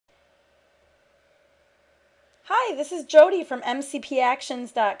Hi, this is Jody from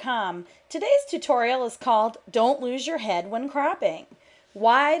mcpactions.com. Today's tutorial is called Don't Lose Your Head When Cropping.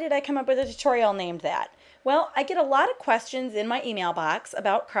 Why did I come up with a tutorial named that? Well, I get a lot of questions in my email box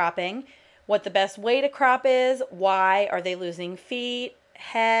about cropping, what the best way to crop is, why are they losing feet,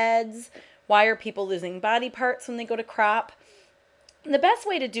 heads, why are people losing body parts when they go to crop. And the best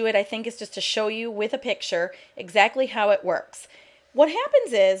way to do it, I think, is just to show you with a picture exactly how it works. What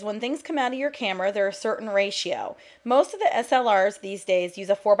happens is when things come out of your camera, they're a certain ratio. Most of the SLRs these days use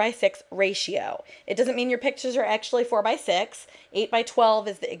a 4:6 ratio. It doesn't mean your pictures are actually 4:6. 8:12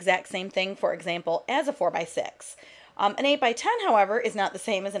 is the exact same thing, for example, as a 4:6. An 8:10, however, is not the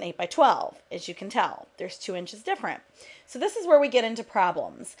same as an 8:12, as you can tell. There's 2 inches different. So this is where we get into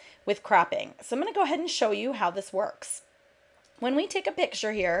problems with cropping. So I'm going to go ahead and show you how this works. When we take a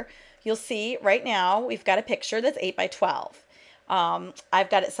picture here, you'll see right now we've got a picture that's 8:12. I've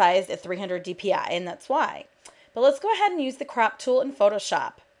got it sized at 300 DPI, and that's why. But let's go ahead and use the crop tool in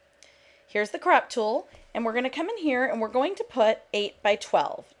Photoshop. Here's the crop tool, and we're going to come in here and we're going to put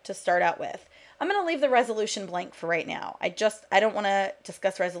 8:12 to start out with. I'm going to leave the resolution blank for right now. I don't want to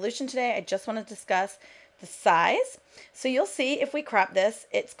discuss resolution today. I just want to discuss the size. So you'll see if we crop this,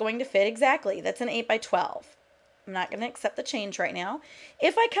 it's going to fit exactly. That's an 8:12. I'm not going to accept the change right now.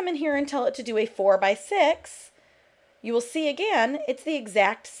 If I come in here and tell it to do a 4:6, you will see again, it's the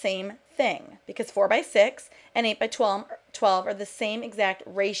exact same thing because 4:6 and 8:12 are the same exact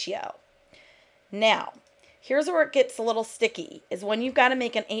ratio. Now, here's where it gets a little sticky, is when you've got to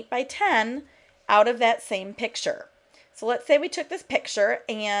make an 8:10 out of that same picture. So let's say we took this picture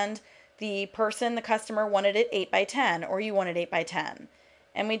and the customer wanted it 8:10, or you wanted 8:10.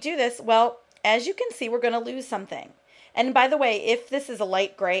 And we do this, well, as you can see, we're going to lose something. And by the way, if this is a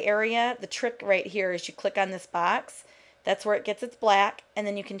light gray area, the trick right here is you click on this box. That's where it gets its black, and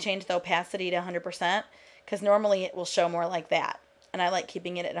then you can change the opacity to 100% because normally it will show more like that. And I like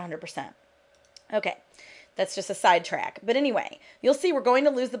keeping it at 100%. Okay, that's just a sidetrack. But anyway, you'll see we're going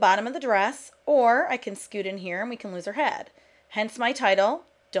to lose the bottom of the dress, or I can scoot in here and we can lose her head. Hence my title,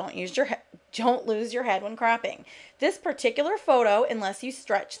 Don't lose your head when cropping. This particular photo, unless you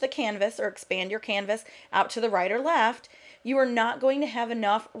stretch the canvas or expand your canvas out to the right or left, you are not going to have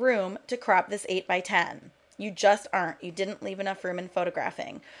enough room to crop this 8:10. You just aren't. You didn't leave enough room in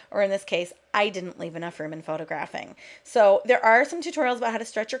photographing. Or in this case, I didn't leave enough room in photographing. So there are some tutorials about how to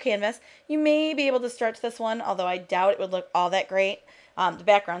stretch your canvas. You may be able to stretch this one, although I doubt it would look all that great. The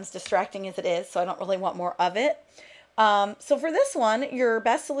background's distracting as it is, so I don't really want more of it. So for this one, your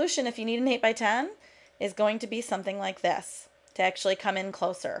best solution if you need an 8:10 is going to be something like this to actually come in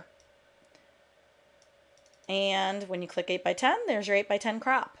closer. And when you click 8:10, there's your 8:10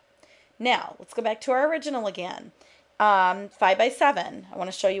 crop. Now, let's go back to our original again. 5:7. I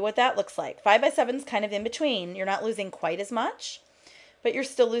want to show you what that looks like. 5:7 is kind of in between. You're not losing quite as much, but you're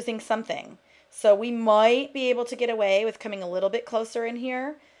still losing something. So we might be able to get away with coming a little bit closer in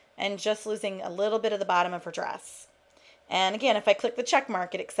here and just losing a little bit of the bottom of her dress. And again, if I click the check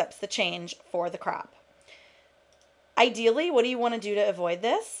mark, it accepts the change for the crop. Ideally, what do you want to do to avoid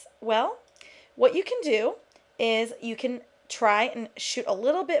this? Well, what you can do is you can try and shoot a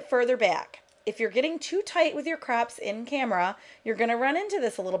little bit further back. If you're getting too tight with your crops in camera, you're going to run into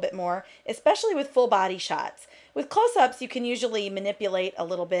this a little bit more, especially with full body shots. With close-ups, you can usually manipulate a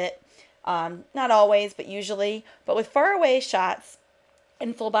little bit, not always, but usually. But with far away shots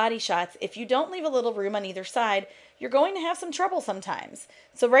and full body shots, if you don't leave a little room on either side, you're going to have some trouble sometimes.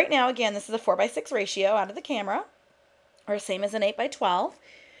 So right now, again, this is a 4:6 ratio out of the camera, or same as an 8:12.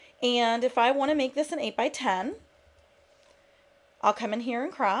 And if I want to make this an 8:10, I'll come in here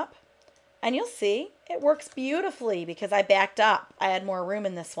and crop, and you'll see it works beautifully because I backed up. I had more room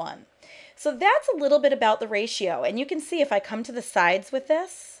in this one. So that's a little bit about the ratio. And you can see if I come to the sides with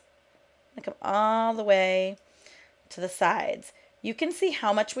this, I come all the way to the sides. You can see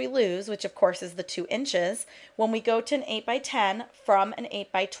how much we lose, which of course is the 2 inches, when we go to an 8:10 from an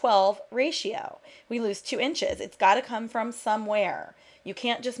 8:12 ratio. We lose 2 inches. It's got to come from somewhere. You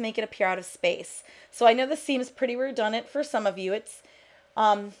can't just make it appear out of space. So I know this seems pretty redundant for some of you. It's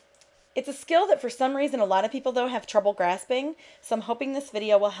a skill that for some reason a lot of people though have trouble grasping, so I'm hoping this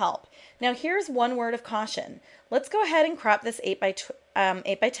video will help. Now here's one word of caution. Let's go ahead and crop this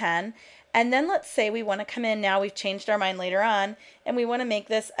 8:10, and then let's say we want to come in now, we've changed our mind later on, and we want to make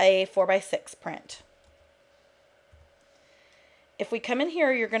this a 4:6 print. If we come in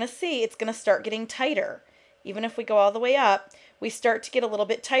here, you're going to see it's going to start getting tighter. Even if we go all the way up, we start to get a little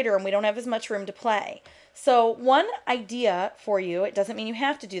bit tighter and we don't have as much room to play. So one idea for you, it doesn't mean you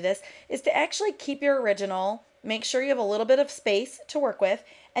have to do this, is to actually keep your original, make sure you have a little bit of space to work with,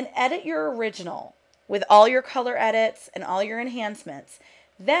 and edit your original with all your color edits and all your enhancements.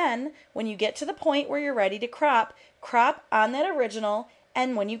 Then, when you get to the point where you're ready to crop, crop on that original,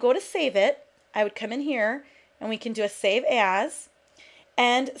 and when you go to save it, I would come in here and we can do a save as,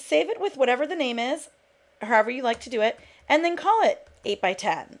 and save it with whatever the name is, however you like to do it, and then call it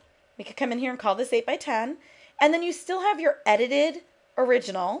 8x10. We could come in here and call this 8x10, and then you still have your edited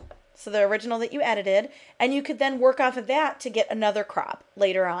original, so the original that you edited, and you could then work off of that to get another crop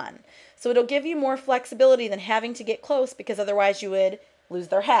later on. So it'll give you more flexibility than having to get close, because otherwise you would lose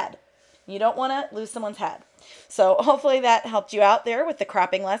their head. You don't want to lose someone's head. So hopefully that helped you out there with the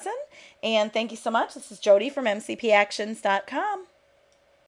cropping lesson. And thank you so much. This is Jody from mcpactions.com.